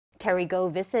Terry Gou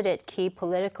visited key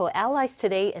political allies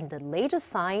today in the latest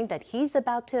sign that he's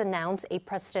about to announce a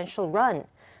presidential run.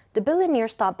 The billionaire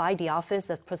stopped by the office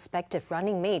of prospective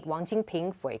running mate Wang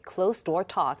Jin-pyng for a closed-door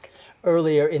talk.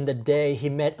 Earlier in the day, he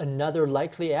met another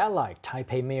likely ally,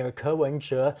 Taipei Mayor Ko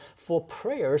Wen-je, for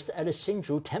prayers at a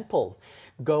Hsinchu temple.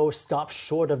 Gou stopped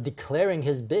short of declaring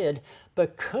his bid,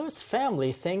 but Ko's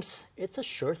family thinks it's a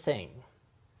sure thing.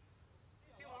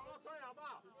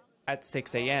 At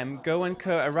 6 a.m., Gou and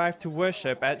Ko arrived to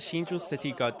worship at Hsinchu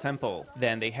City God Temple.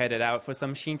 Then they headed out for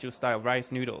some Hsinchu-style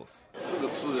rice noodles.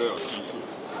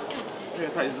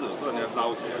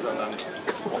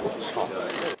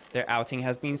 Their outing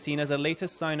has been seen as a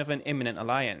latest sign of an imminent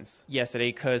alliance.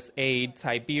 Yesterday, Ko's aide,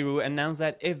 Tsai Pi-ju, announced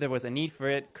that if there was a need for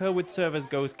it, Ko would serve as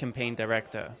Gou's campaign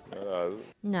director.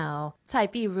 No, Tsai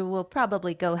Pi-ju will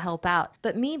probably go help out,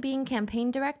 but me being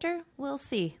campaign director, we'll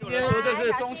see.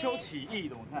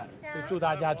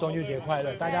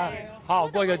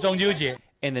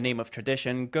 In the name of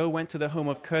tradition, Gou went to the home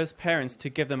of Ko's parents to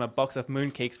give them a box of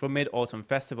mooncakes for Mid-Autumn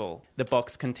Festival. The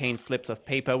box contained slips of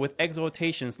paper with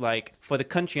exhortations like, "For the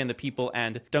country and the people,"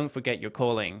 and "Don't forget your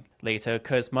calling." Later,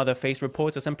 Ko's mother faced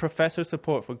reporters and professors'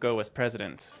 support for Gou as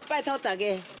president.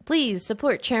 Please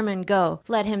support Chairman Gou.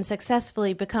 Let him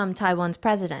successfully become Taiwan's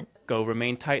president. Gou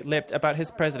remained tight-lipped about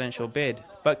his presidential bid,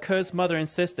 but Ko's mother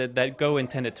insisted that Gou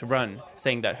intended to run,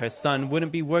 saying that her son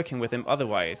wouldn't be working with him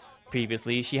otherwise.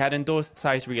 Previously, she had endorsed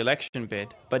Tsai's re-election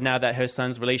bid, but now that her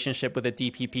son's relationship with the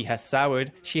DPP has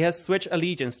soured, she has switched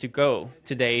allegiance to Gou.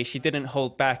 Today, she didn't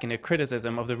hold back in her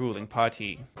criticism of the ruling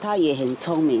party.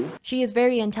 She is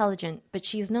very intelligent, but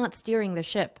she's not steering the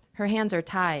ship. Her hands are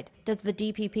tied. Does the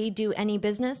DPP do any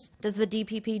business? Does the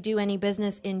DPP do any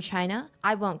business in China?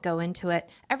 I won't go into it.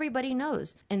 Everybody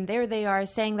knows. And there they are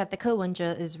saying that the Ko Wen-je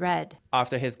is red.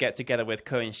 After his get-together with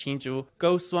Ko in Hsinchu,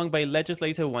 Gou swung by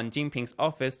Legislator Wang Jin-pyng's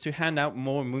office to hand out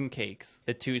more mooncakes.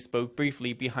 The two spoke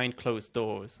briefly behind closed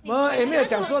doors. No,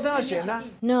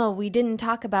 we didn't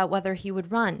talk about whether he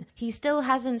would run. He still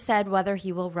hasn't said whether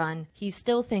he will run. He's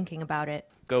still thinking about it.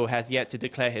 Gou has yet to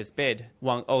declare his bid.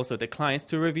 Wang also declines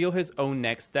to reveal his own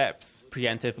next steps.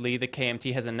 Preemptively, the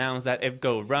KMT has announced that if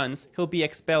Gou runs, he'll be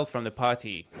expelled from the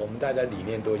party.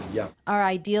 Our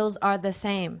ideals are the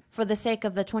same. For the sake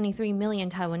of the 23 million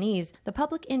Taiwanese, the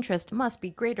public interest must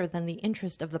be greater than the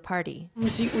interest of the party.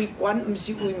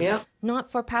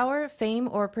 Not for power, fame,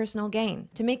 or personal gain.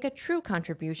 To make a true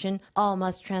contribution, all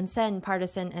must transcend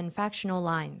partisan and factional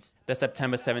lines. The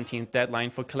September 17th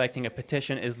deadline for collecting a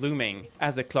petition is looming.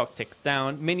 As the clock ticks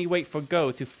down, many wait for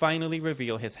Gou to finally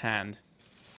reveal his hand.